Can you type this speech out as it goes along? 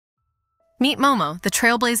Meet Molmo, the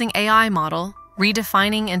trailblazing AI model,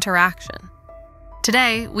 redefining interaction.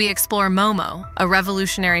 Today, we explore Molmo, a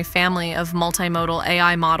revolutionary family of multimodal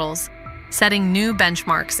AI models, setting new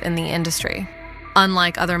benchmarks in the industry.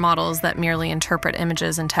 Unlike other models that merely interpret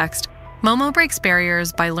images and text, Molmo breaks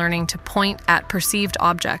barriers by learning to point at perceived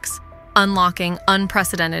objects, unlocking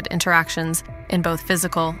unprecedented interactions in both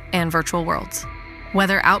physical and virtual worlds.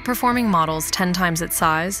 Whether outperforming models 10 times its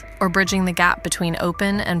size or bridging the gap between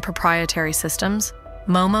open and proprietary systems,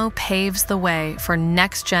 Molmo paves the way for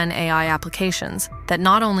next-gen AI applications that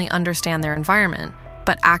not only understand their environment,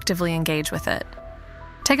 but actively engage with it.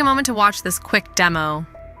 Take a moment to watch this quick demo,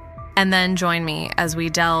 and then join me as we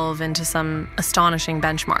delve into some astonishing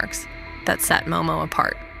benchmarks that set Molmo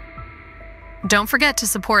apart. Don't forget to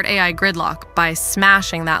support AI GridLock by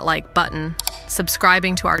smashing that like button,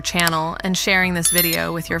 subscribing to our channel, and sharing this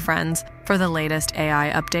video with your friends for the latest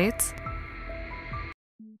AI updates.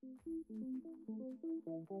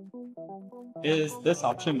 Is this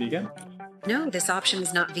option vegan? No, this option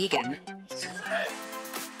is not vegan.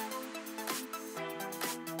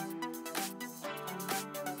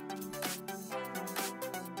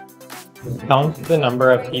 Count the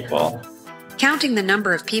number of people. Counting the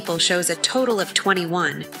number of people shows a total of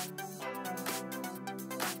 21.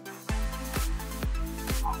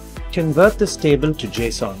 Convert this table to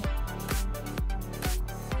JSON.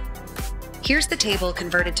 Here's the table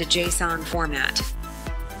converted to JSON format.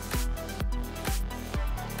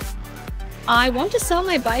 I want to sell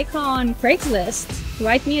my bike on Craigslist.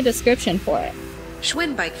 Write me a description for it.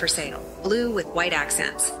 Schwinn bike for sale. Blue with white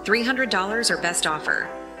accents. $300 or best offer.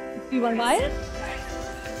 You want to buy it?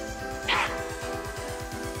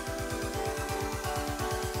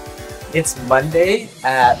 It's Monday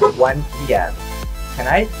at 1 p.m. Can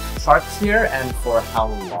I park here and for how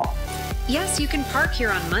long? Yes, you can park here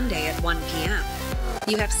on Monday at 1 p.m.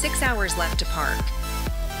 You have 6 hours left to park.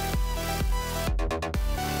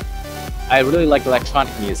 I really like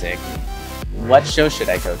electronic music. What show should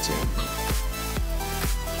I go to?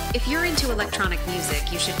 If you're into electronic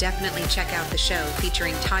music, you should definitely check out the show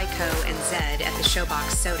featuring Tycho and Zed at the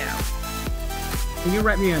Showbox Soto. Can you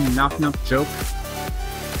write me a knock-knock joke?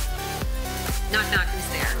 Knock knock, who's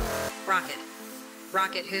there? Rocket.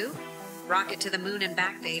 Rocket who? Rocket to the moon and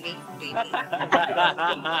back, baby.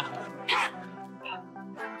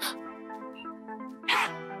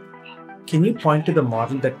 Can you point to the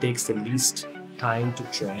model that takes the least time to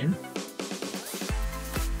train?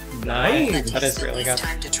 Nice. That is really good.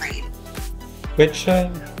 Time to train. Which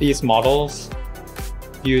of these models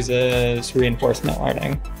uses reinforcement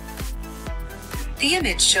learning? The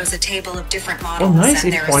image shows a table of different models nice.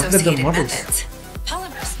 and It their pointed at the associated models. methods.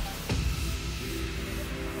 Polymers.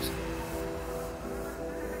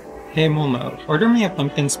 Hey Molmo, order me a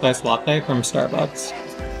pumpkin spice latte from Starbucks.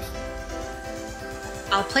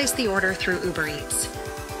 I'll place the order through Uber Eats.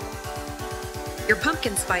 Your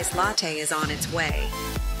pumpkin spice latte is on its way.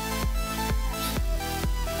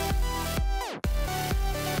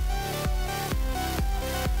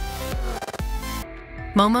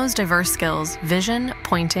 Molmo's diverse skills: vision,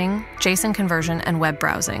 pointing, JSON conversion, and web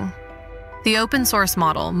browsing. The open-source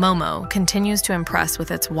model, Molmo, continues to impress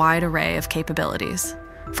with its wide array of capabilities.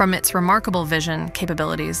 From its remarkable vision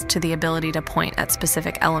capabilities to the ability to point at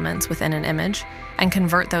specific elements within an image and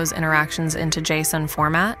convert those interactions into JSON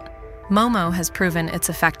format, Molmo has proven its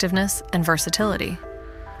effectiveness and versatility.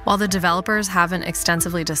 While the developers haven't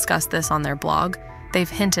extensively discussed this on their blog, they've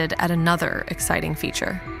hinted at another exciting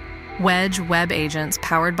feature. Wedge web agents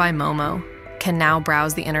powered by Molmo can now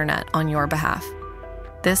browse the internet on your behalf.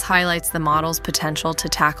 This highlights the model's potential to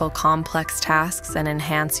tackle complex tasks and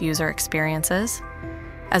enhance user experiences.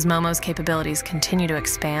 As Molmo's capabilities continue to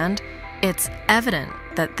expand, it's evident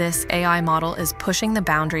that this AI model is pushing the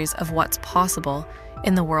boundaries of what's possible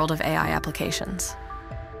in the world of AI applications.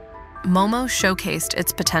 Molmo showcased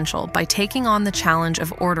its potential by taking on the challenge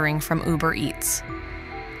of ordering from Uber Eats.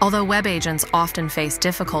 Although web agents often face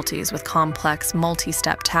difficulties with complex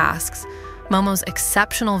multi-step tasks, Molmo's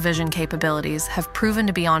exceptional vision capabilities have proven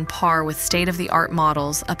to be on par with state-of-the-art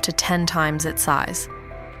models up to 10 times its size.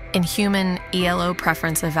 In human ELO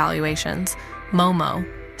preference evaluations, Molmo,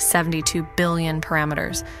 72 billion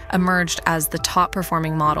parameters, emerged as the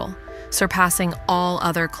top-performing model, surpassing all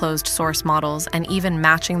other closed-source models and even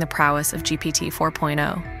matching the prowess of GPT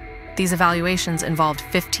 4.0. These evaluations involved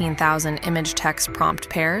 15,000 image-text prompt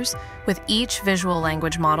pairs, with each visual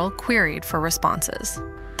language model queried for responses.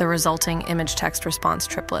 The resulting image-text response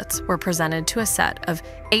triplets were presented to a set of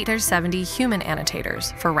 870 human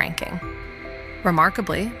annotators for ranking.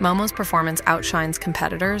 Remarkably, Molmo's performance outshines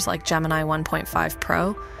competitors like Gemini 1.5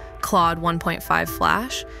 Pro, Claude 1.5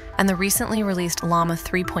 Flash, and the recently released Llama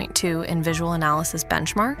 3.2 in visual analysis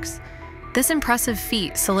benchmarks, this impressive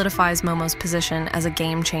feat solidifies Molmo's position as a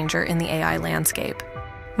game changer in the AI landscape.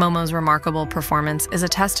 Molmo's remarkable performance is a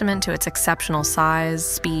testament to its exceptional size,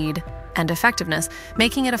 speed, and effectiveness,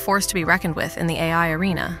 making it a force to be reckoned with in the AI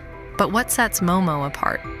arena. But what sets Molmo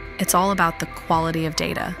apart? It's all about the quality of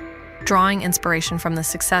data. Drawing inspiration from the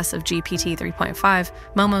success of GPT 3.5,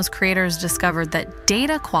 Molmo's creators discovered that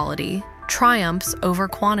data quality triumphs over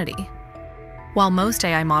quantity. While most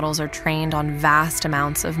AI models are trained on vast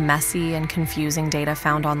amounts of messy and confusing data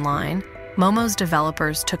found online, Molmo's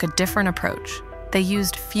developers took a different approach. They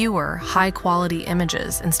used fewer, high-quality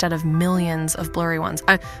images instead of millions of blurry ones.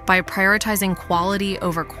 By prioritizing quality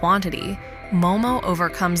over quantity, Molmo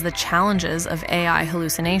overcomes the challenges of AI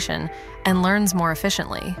hallucination and learns more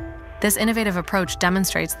efficiently. This innovative approach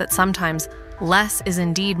demonstrates that sometimes less is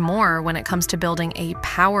indeed more when it comes to building a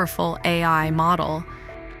powerful AI model.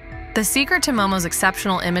 The secret to Molmo's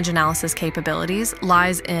exceptional image analysis capabilities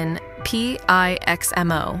lies in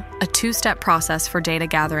PIXMO, a two-step process for data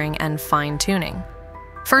gathering and fine-tuning.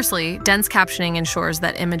 Firstly, dense captioning ensures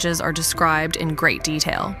that images are described in great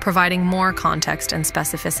detail, providing more context and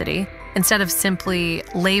specificity. Instead of simply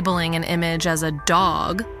labeling an image as a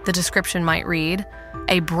dog, the description might read,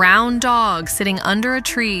 "A brown dog sitting under a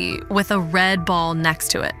tree with a red ball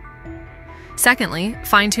next to it." Secondly,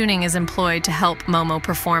 fine-tuning is employed to help Molmo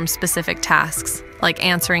perform specific tasks, like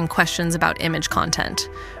answering questions about image content,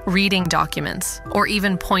 reading documents, or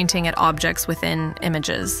even pointing at objects within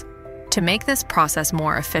images. To make this process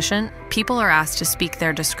more efficient, people are asked to speak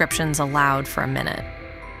their descriptions aloud for a minute.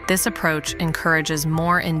 This approach encourages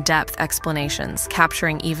more in-depth explanations,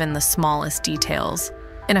 capturing even the smallest details.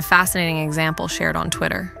 In a fascinating example shared on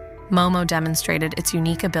Twitter, Molmo demonstrated its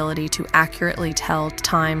unique ability to accurately tell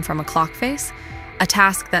time from a clock face, a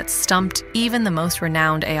task that stumped even the most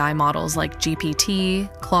renowned AI models like GPT,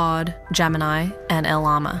 Claude, Gemini, and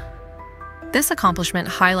Llama. This accomplishment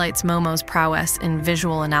highlights Molmo's prowess in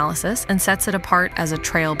visual analysis and sets it apart as a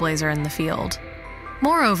trailblazer in the field.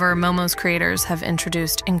 Moreover, Molmo's creators have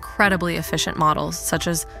introduced incredibly efficient models, such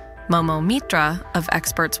as Molmo ENITRE of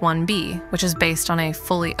Experts 1B, which is based on a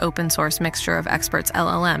fully open-source mixture of Experts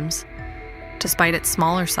LLMs. Despite its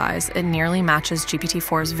smaller size, it nearly matches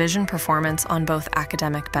GPT-4's vision performance on both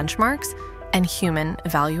academic benchmarks and human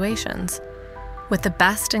evaluations. With the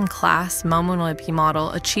best-in-class Molmo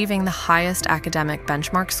model achieving the highest academic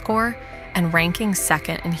benchmark score and ranking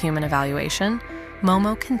second in human evaluation,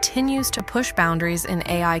 Molmo continues to push boundaries in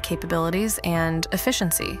AI capabilities and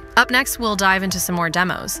efficiency. Up next, we'll dive into some more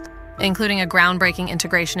demos, including a groundbreaking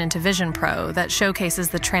integration into Vision Pro that showcases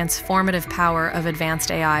the transformative power of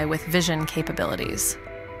advanced AI with vision capabilities.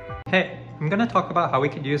 Hey, I'm going to talk about how we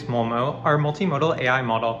could use Molmo, our multimodal AI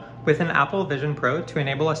model, within Apple Vision Pro to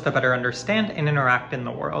enable us to better understand and interact in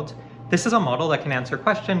the world. This is a model that can answer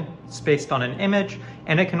questions based on an image,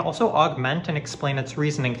 and it can also augment and explain its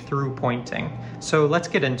reasoning through pointing. So let's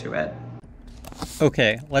get into it.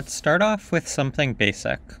 Okay, let's start off with something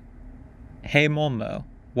basic. Hey Molmo,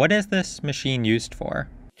 what is this machine used for?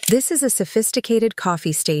 This is a sophisticated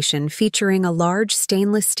coffee station featuring a large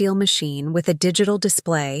stainless steel machine with a digital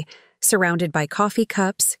display surrounded by coffee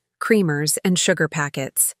cups, creamers, and sugar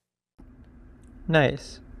packets.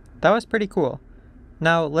 Nice. That was pretty cool.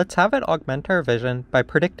 Now let's have it augment our vision by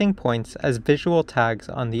predicting points as visual tags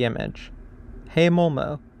on the image. Hey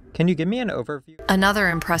Molmo, can you give me an overview? Another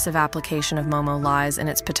impressive application of Molmo lies in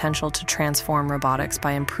its potential to transform robotics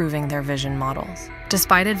by improving their vision models.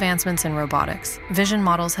 Despite advancements in robotics, vision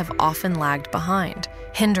models have often lagged behind,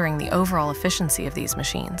 hindering the overall efficiency of these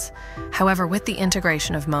machines. However, with the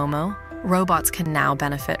integration of Molmo, robots can now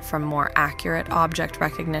benefit from more accurate object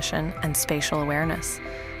recognition and spatial awareness,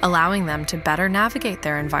 allowing them to better navigate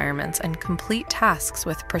their environments and complete tasks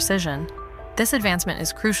with precision. This advancement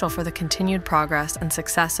is crucial for the continued progress and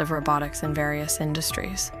success of robotics in various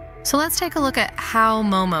industries. So let's take a look at how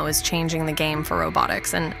Molmo is changing the game for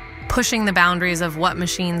robotics and pushing the boundaries of what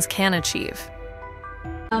machines can achieve.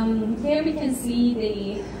 Here we can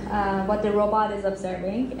see what the robot is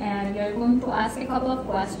observing, and you're going to ask a couple of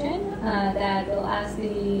questions that will ask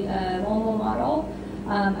the Molmo model,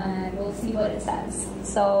 and we'll see what it says.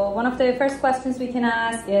 So one of the first questions we can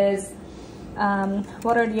ask is,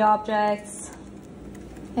 what are the objects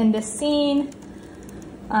in this scene?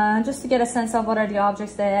 Just to get a sense of what are the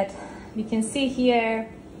objects that we can see here.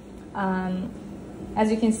 As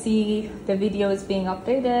you can see, the video is being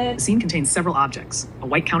updated. The scene contains several objects: a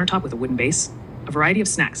white countertop with a wooden base, a variety of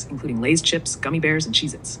snacks, including Lay's chips, gummy bears, and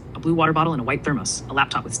Cheez-Its, a blue water bottle and a white thermos, a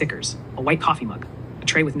laptop with stickers, a white coffee mug, a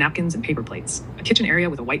tray with napkins and paper plates, a kitchen area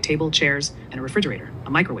with a white table, chairs, and a refrigerator, a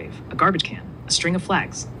microwave, a garbage can, a string of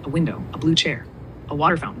flags, a window, a blue chair, a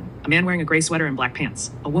water fountain, a man wearing a gray sweater and black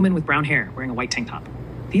pants, a woman with brown hair wearing a white tank top.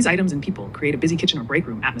 These items and people create a busy kitchen or break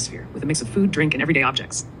room atmosphere with a mix of food, drink, and everyday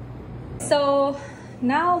objects. So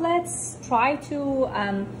now let's try to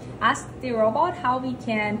ask the robot how we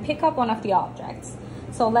can pick up one of the objects.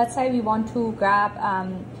 So let's say we want to grab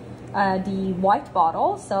the white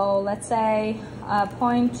bottle. So let's say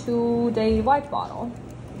point to the white bottle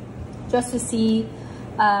just to see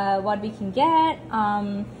what we can get.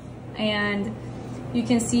 And you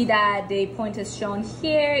can see that the point is shown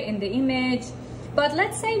here in the image. But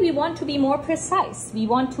let's say we want to be more precise. We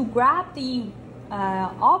want to grab the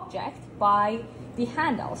object by the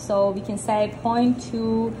handle. So we can say point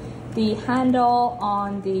to the handle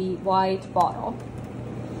on the white bottle.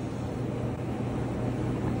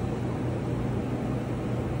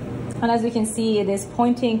 And as you can see, it is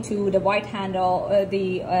pointing to the white handle,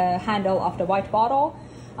 handle of the white bottle.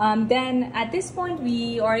 Then at this point,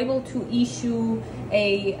 we are able to issue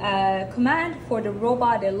a command for the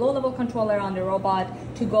robot, a low-level controller on the robot,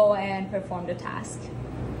 to go and perform the task.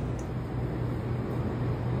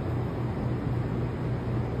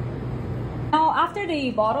 Now, after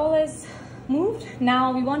the bottle is moved,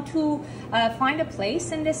 now we want to find a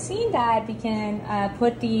place in the scene that we can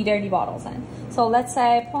put the dirty bottles in. So let's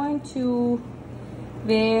say point to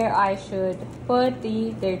where I should put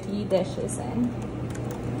the dirty dishes in.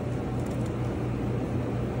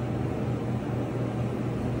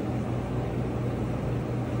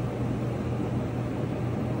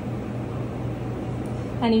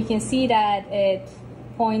 And you can see that it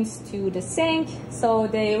points to the sink. So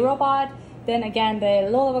the robot, then again, the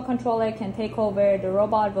low-level controller can take over. The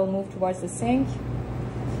robot will move towards the sink.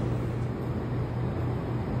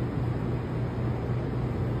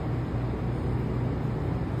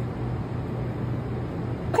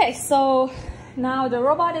 Okay, so now the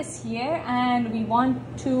robot is here and we want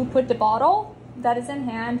to put the bottle that is in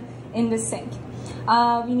hand in the sink.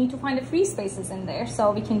 We need to find the free spaces in there.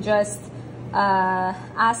 So we can just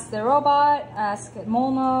ask the robot, ask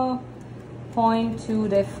Molmo, point to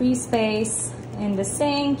the free space in the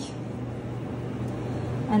sink,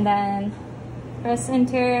 and then press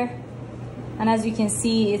enter. And as you can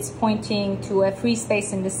see, it's pointing to a free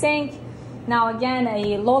space in the sink. Now again,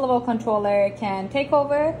 a low-level controller can take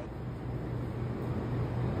over.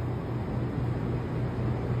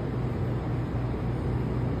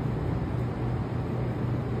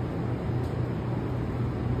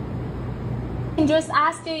 We can just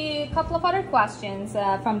ask a couple of other questions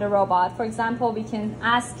from the robot. For example, we can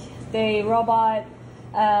ask the robot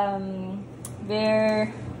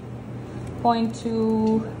where, point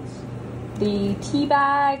to the tea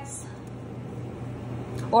bags,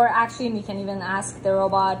 or actually we can even ask the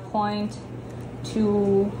robot point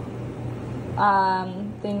to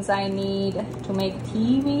things I need to make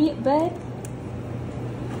tea with.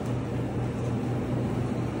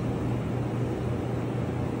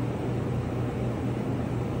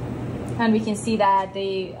 And we can see that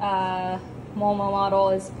the Molmo model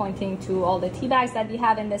is pointing to all the tea bags that we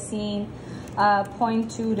have in the scene.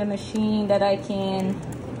 Point to the machine that I can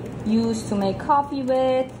use to make coffee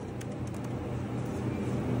with.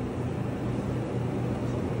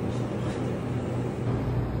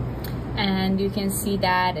 And you can see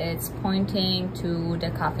that it's pointing to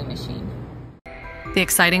the coffee machine. The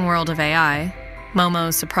exciting world of AI,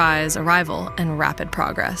 Momo's surprise arrival, and rapid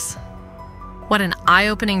progress. What an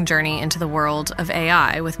eye-opening journey into the world of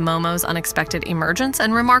AI with Momo's unexpected emergence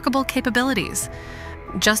and remarkable capabilities.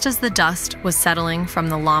 Just as the dust was settling from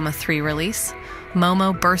the Llama 3 release,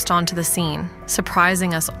 Momo burst onto the scene,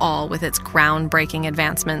 surprising us all with its groundbreaking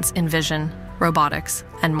advancements in vision, robotics,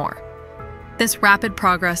 and more. This rapid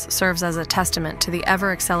progress serves as a testament to the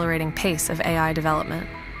ever-accelerating pace of AI development.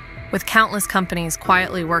 With countless companies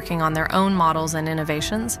quietly working on their own models and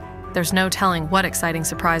innovations, there's no telling what exciting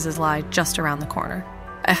surprises lie just around the corner.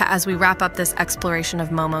 As we wrap up this exploration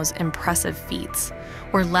of Momo's impressive feats,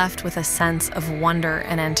 we're left with a sense of wonder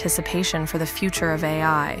and anticipation for the future of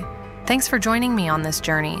AI. Thanks for joining me on this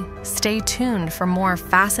journey. Stay tuned for more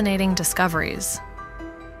fascinating discoveries.